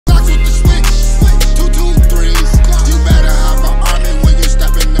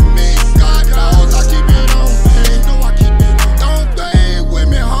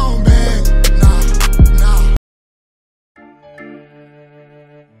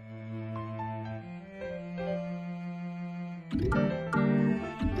Keep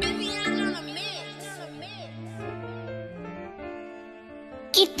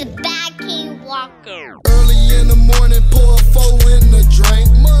the bad king walking. Early in the morning, pour a 4 in the drink.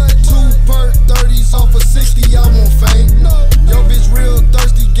 2 perk 30s off of 60, I won't faint. Yo bitch real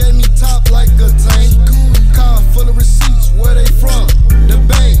thirsty, gave me top like a tank. Car full of receipts, where they from? The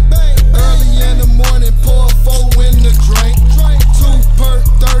bank. Early in the morning, pour a 4 in the drink. 2 perk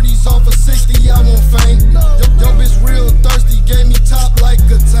 30s off of 60, I won't faint. Yo bitch real thirsty, gave me top like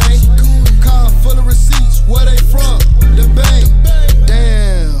a tank. Car full of receipts, where they from? The bank.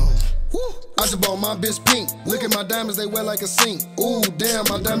 Damn. I just bought my bitch pink. Look at my diamonds, they wet like a sink. Ooh, damn,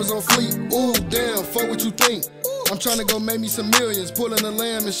 my diamonds on fleek. Ooh, damn, fuck what you think. I'm tryna go make me some millions, pulling a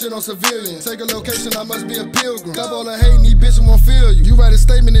lamb and shit on civilians. Take a location, I must be a pilgrim. Got all the hating, these bitches won't feel you. You write a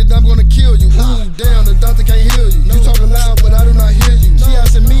statement and I'm gonna kill you. Ooh, damn, the doctor can't heal you. You talking loud, but I do not hear you. She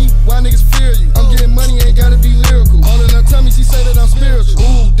asking me, why niggas fear you? I'm getting money, ain't gotta be lyrical. All in her tummy, she say that I'm spiritual.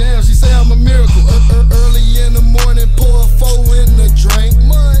 Ooh, damn, she say I'm a miracle. Early in the morning, pour a 4 in the drink.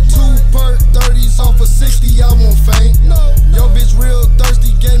 2 perk 30s off of 60, I won't faint. Yo bitch real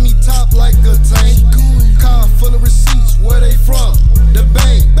thirsty, gave me top like a tank. Car full of receipts, where they from? The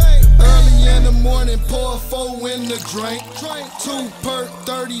bank. Early in the morning, pour a 4 in the drink. 2 perk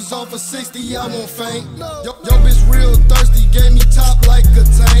 30s off of 60, I won't faint. Yo bitch real thirsty, gave me top like a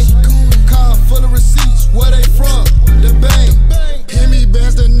tank. Car full of receipts, where they from? The bank. Hemi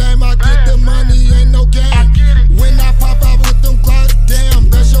band's the name, I get the money, ain't no game. When I pop out with them Glocks, damn,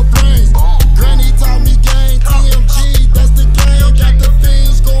 that's your brains. Granny taught me gang, TMG, that's the game. Got the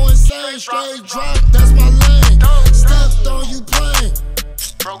fiends going insane, straight drop, that's my lane. Stepped on you playing.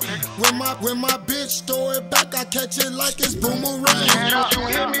 When my bitch throw it back, I catch it like it's boomerang. You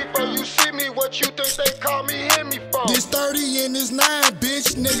hit me for you see me, what you think they call me Hemi for? This 30 and this 9,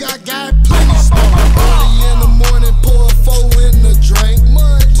 bitch, nigga, I got plenty stuff. Early in the morning, pour a 4 in the drink.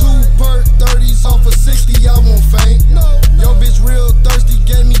 2 perk 30s off of 60, I won't faint. Yo bitch real thirsty,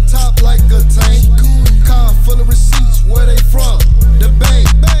 gave me top like a tank. Car full of receipts, where they from? The bank.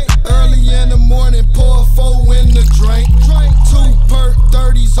 Early in the morning, pour a 4 in the drink. 2 perk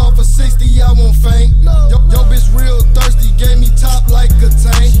 30s off of 60, I won't faint. Yo bitch real thirsty, gave me top like a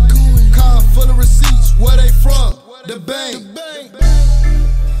tank. Car full of receipts, where they from? The bank.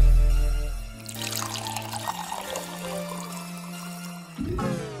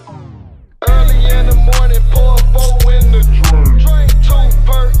 Early in the morning, pour a 4 in the drink. 2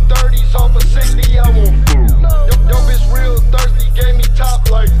 perk 30s off of 60, I won't fool. Yo bitch real thirsty, gave me top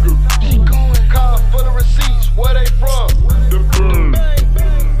like a car full of receipts, where they from? The bank.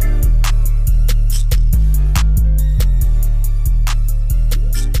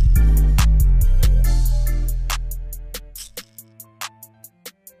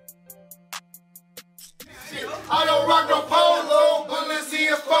 I don't rock no polo,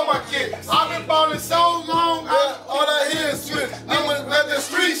 Balenciaga for my kid. I've been ballin' so long, all I hear is switch. I'm with the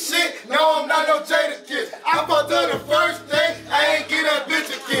street shit, no I'm not no Jada kid. I fucked up the